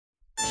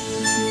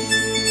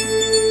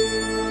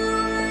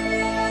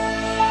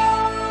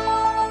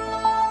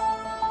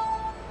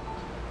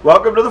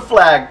Welcome to the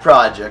Flag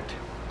Project.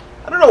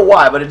 I don't know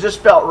why, but it just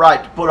felt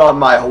right to put on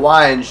my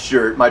Hawaiian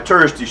shirt, my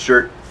touristy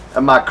shirt,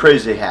 and my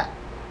crazy hat.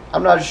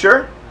 I'm not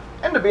sure.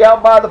 And to be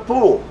out by the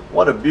pool.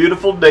 What a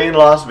beautiful day in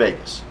Las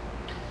Vegas.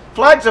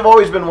 Flags have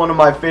always been one of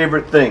my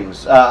favorite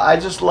things. I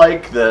just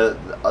like the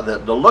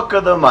look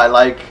of them. I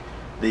like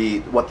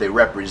what they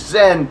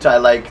represent. I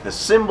like the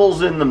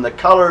symbols in them, the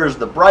colors,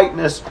 the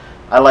brightness.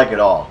 I like it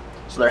all.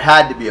 So there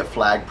had to be a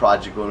flag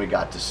project when we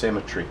got to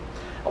symmetry.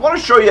 I want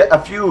to show you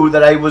a few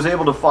that I was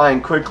able to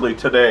find quickly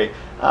today.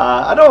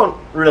 I don't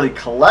really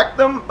collect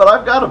them, but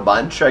I've got a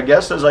bunch. I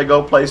guess as I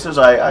go places,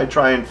 I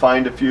try and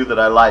find a few that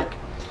I like.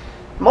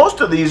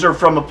 Most of these are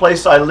from a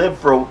place I lived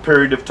for a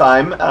period of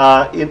time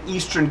in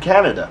eastern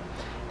Canada.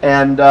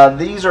 And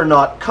these are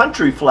not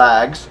country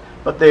flags,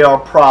 but they are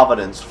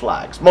Providence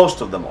flags.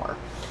 Most of them are.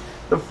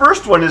 The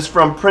first one is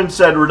from Prince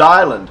Edward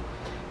Island.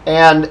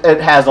 And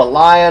it has a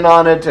lion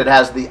on it. It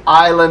has the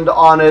island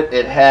on it.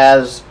 It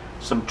has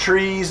some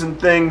trees and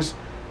things.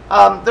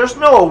 There's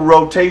no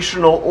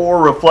rotational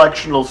or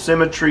reflectional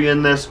symmetry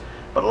in this,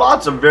 but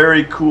lots of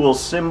very cool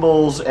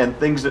symbols and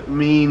things that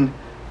mean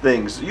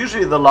things.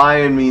 Usually the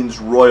lion means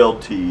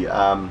royalty,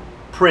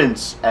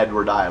 Prince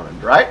Edward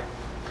Island, right?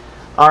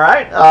 All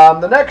right,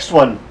 the next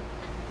one.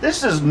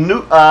 This is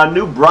New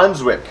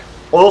Brunswick,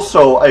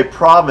 also a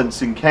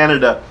province in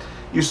Canada.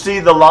 You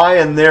see the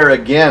lion there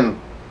again.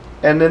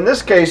 And in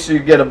this case, you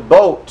get a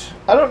boat.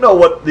 I don't know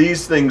what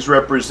these things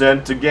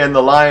represent. Again,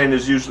 the lion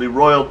is usually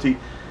royalty,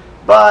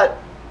 but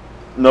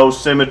no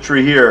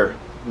symmetry here.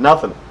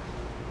 Nothing.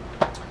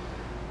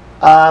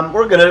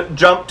 We're going to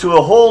jump to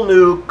a whole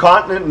new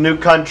continent, new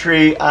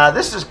country.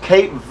 This is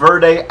Cape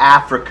Verde,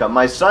 Africa.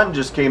 My son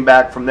just came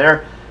back from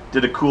there,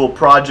 did a cool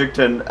project,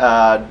 and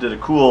did a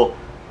cool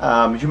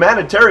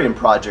humanitarian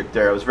project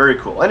there. It was very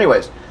cool.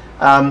 Anyways,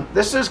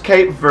 this is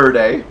Cape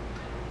Verde.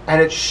 And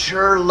it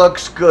sure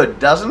looks good,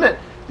 doesn't it?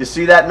 You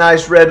see that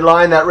nice red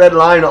line? That red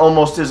line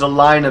almost is a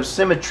line of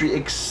symmetry,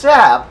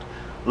 except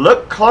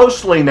look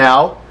closely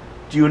now.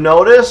 Do you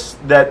notice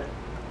that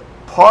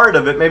part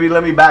of it, maybe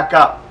let me back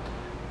up.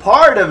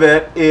 Part of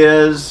it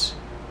is,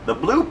 the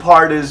blue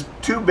part is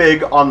too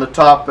big on the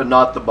top and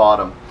not the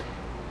bottom.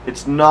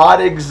 It's not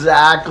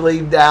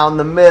exactly down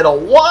the middle.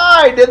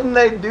 Why didn't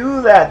they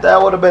do that? That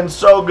would have been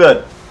so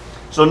good.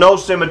 So no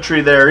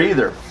symmetry there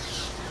either.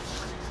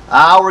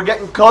 We're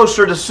getting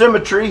closer to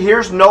symmetry.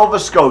 Here's Nova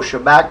Scotia,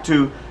 back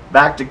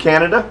to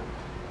Canada.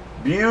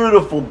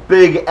 Beautiful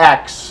big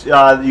X.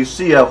 You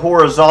see a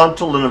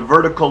horizontal and a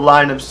vertical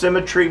line of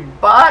symmetry,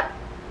 but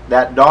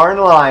that darn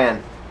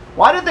lion.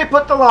 Why did they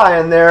put the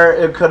lion there?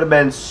 It could have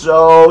been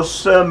so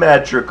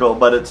symmetrical,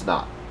 but it's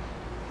not.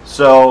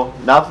 So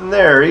nothing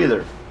there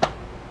either.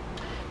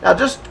 Now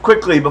just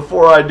quickly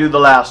before I do the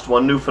last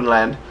one,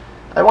 Newfoundland,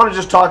 I want to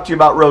just talk to you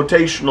about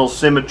rotational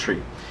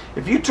symmetry.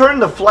 If you turn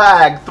the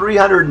flag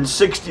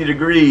 360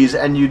 degrees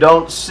and you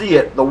don't see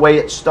it the way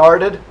it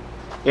started,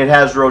 it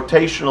has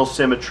rotational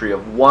symmetry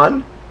of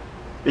 1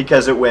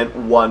 because it went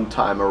one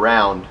time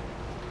around.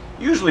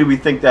 Usually we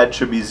think that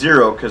should be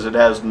 0 because it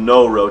has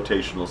no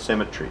rotational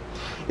symmetry.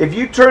 If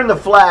you turn the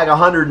flag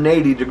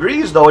 180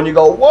 degrees though and you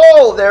go,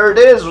 whoa, there it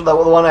is, the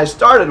one I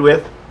started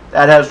with,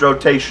 that has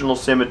rotational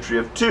symmetry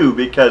of 2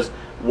 because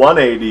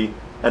 180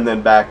 and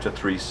then back to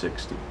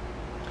 360.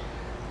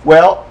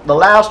 Well, the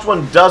last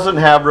one doesn't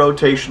have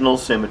rotational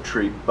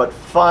symmetry, but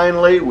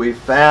finally we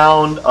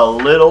found a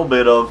little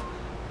bit of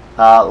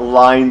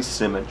line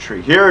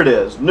symmetry. Here it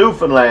is,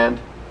 Newfoundland.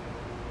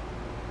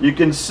 You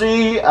can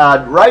see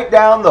right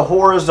down the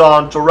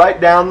horizontal,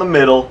 right down the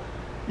middle,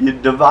 you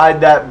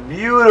divide that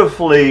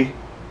beautifully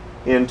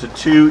into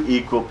 2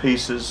 equal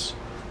pieces.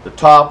 The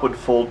top would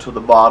fold to the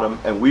bottom,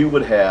 and we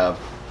would have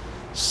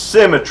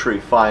symmetry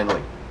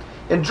finally.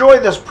 Enjoy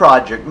this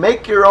project.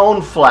 Make your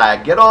own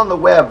flag. Get on the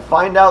web.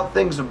 Find out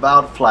things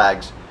about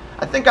flags.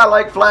 I think I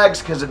like flags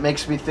because it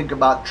makes me think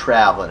about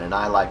traveling, and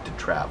I like to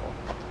travel.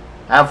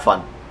 Have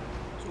fun.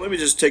 So let me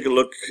just take a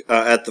look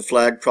at the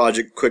flag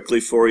project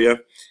quickly for you.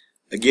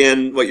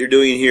 Again, what you're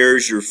doing here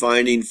is you're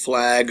finding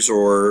flags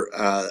or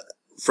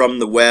from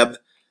the web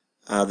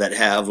that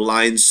have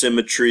line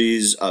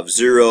symmetries of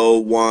 0,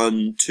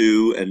 1,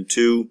 2, and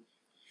 2.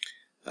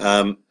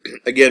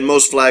 Again,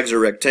 most flags are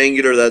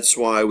rectangular. That's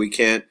why we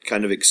can't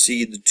kind of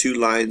exceed the 2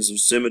 lines of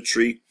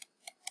symmetry.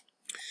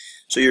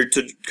 So you're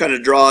to kind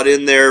of draw it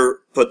in there,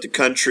 put the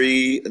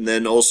country, and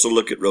then also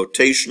look at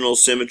rotational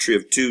symmetry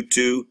of 2,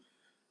 2,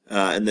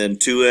 and then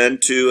 2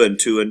 and 2, and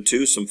 2 and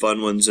 2. Some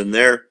fun ones in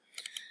there.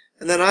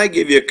 And then I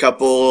give you a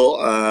couple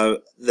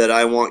that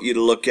I want you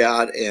to look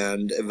at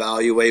and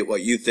evaluate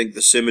what you think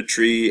the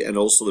symmetry and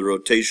also the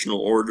rotational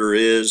order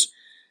is.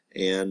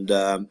 And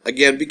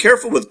again, be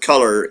careful with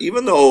color.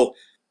 Even though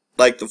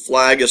like the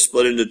flag is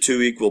split into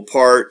 2 equal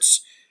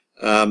parts,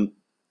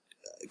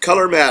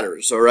 color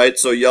matters, all right?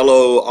 So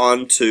yellow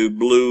onto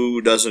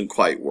blue doesn't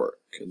quite work,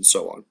 and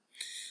so on.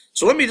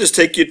 So let me just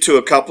take you to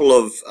a couple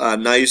of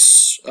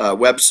nice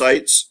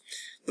websites.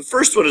 The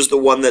first one is the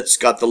one that's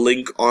got the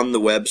link on the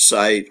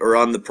website or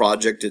on the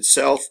project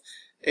itself,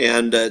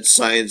 and it's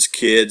Science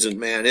Kids, and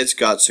man, it's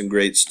got some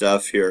great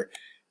stuff here.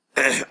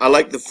 I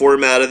like the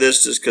format of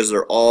this just because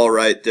they're all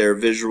right there,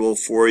 visual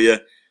for you.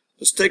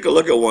 Let's take a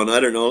look at one. I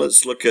don't know.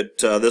 Let's look at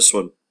this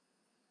one.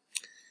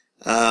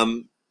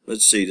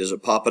 Let's see. Does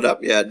it pop it up?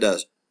 Yeah, it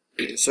does.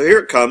 So here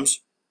it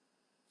comes.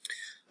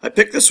 I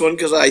picked this one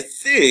because I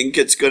think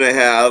it's going to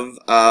have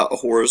a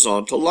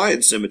horizontal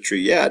line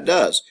symmetry. Yeah, it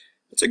does.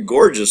 It's a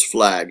gorgeous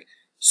flag.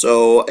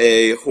 So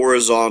a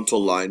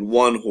horizontal line,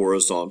 one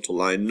horizontal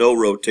line, no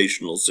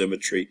rotational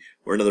symmetry,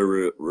 or in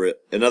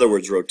other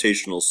words,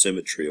 rotational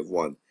symmetry of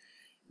one.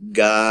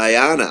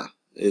 Guyana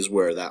is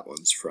where that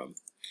one's from.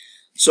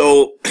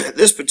 So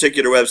this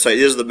particular website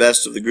is the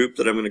best of the group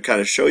that I'm going to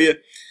kind of show you,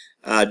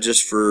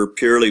 just for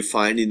purely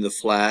finding the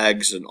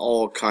flags and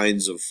all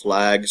kinds of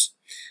flags.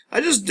 I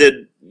just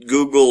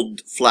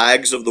Googled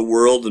flags of the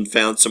world and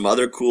found some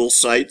other cool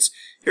sites.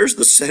 Here's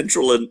the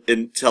Central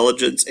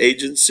Intelligence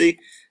Agency.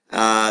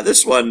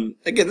 This one,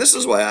 again, this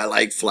is why I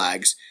like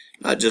flags,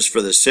 not just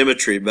for the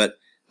symmetry, but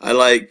I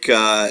like,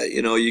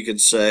 you know, you can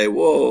say,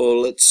 whoa,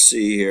 let's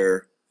see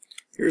here.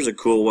 Here's a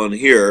cool one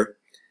here.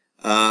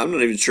 I'm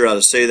not even sure how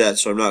to say that,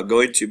 so I'm not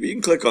going to, but you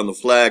can click on the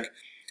flag,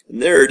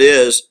 and there it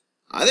is.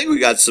 I think we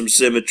got some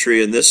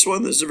symmetry in this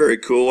one. This is a very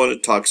cool one.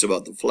 It talks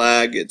about the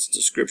flag, its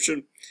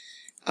description.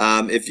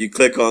 If you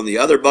click on the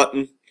other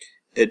button,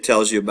 it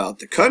tells you about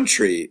the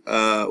country.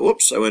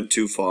 Whoops, I went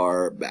too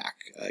far back,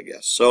 I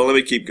guess. So let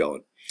me keep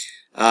going.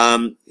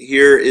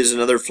 Here is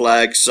another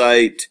flag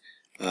site.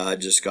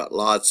 Just got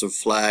lots of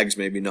flags,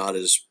 maybe not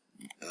as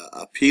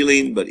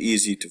appealing, but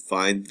easy to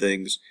find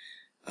things.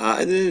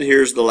 And then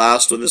here's the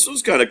last one. This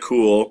one's kind of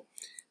cool.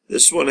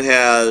 This one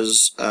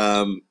has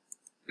the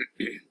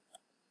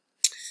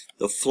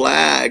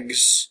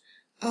flags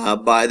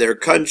by their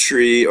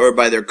country or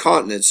by their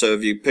continent. So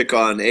if you pick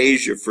on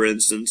Asia, for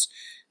instance,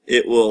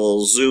 it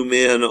will zoom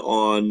in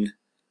on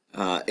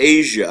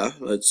Asia.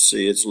 Let's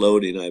see, it's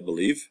loading, I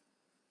believe.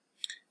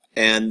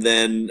 And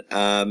then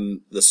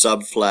the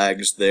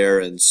sub-flags there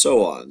and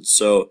so on.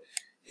 So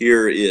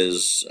here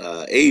is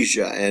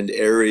Asia and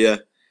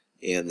area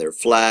and their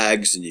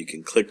flags, and you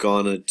can click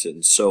on it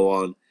and so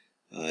on.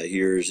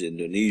 Here's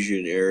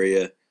Indonesian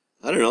area.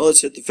 I don't know, let's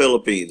hit the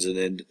Philippines and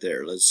end it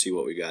there. Let's see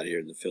what we got here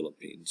in the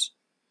Philippines.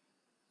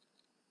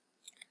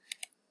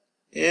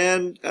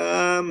 And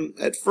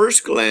at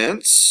first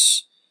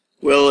glance,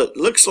 well, it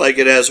looks like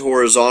it has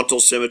horizontal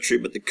symmetry,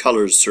 but the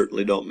colors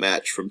certainly don't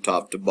match from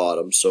top to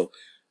bottom, so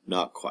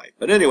not quite.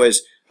 But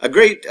anyways, a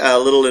great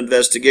little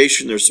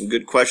investigation. There's some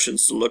good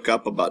questions to look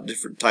up about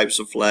different types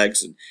of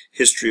flags and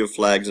history of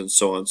flags and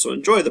so on. So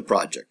enjoy the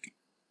project.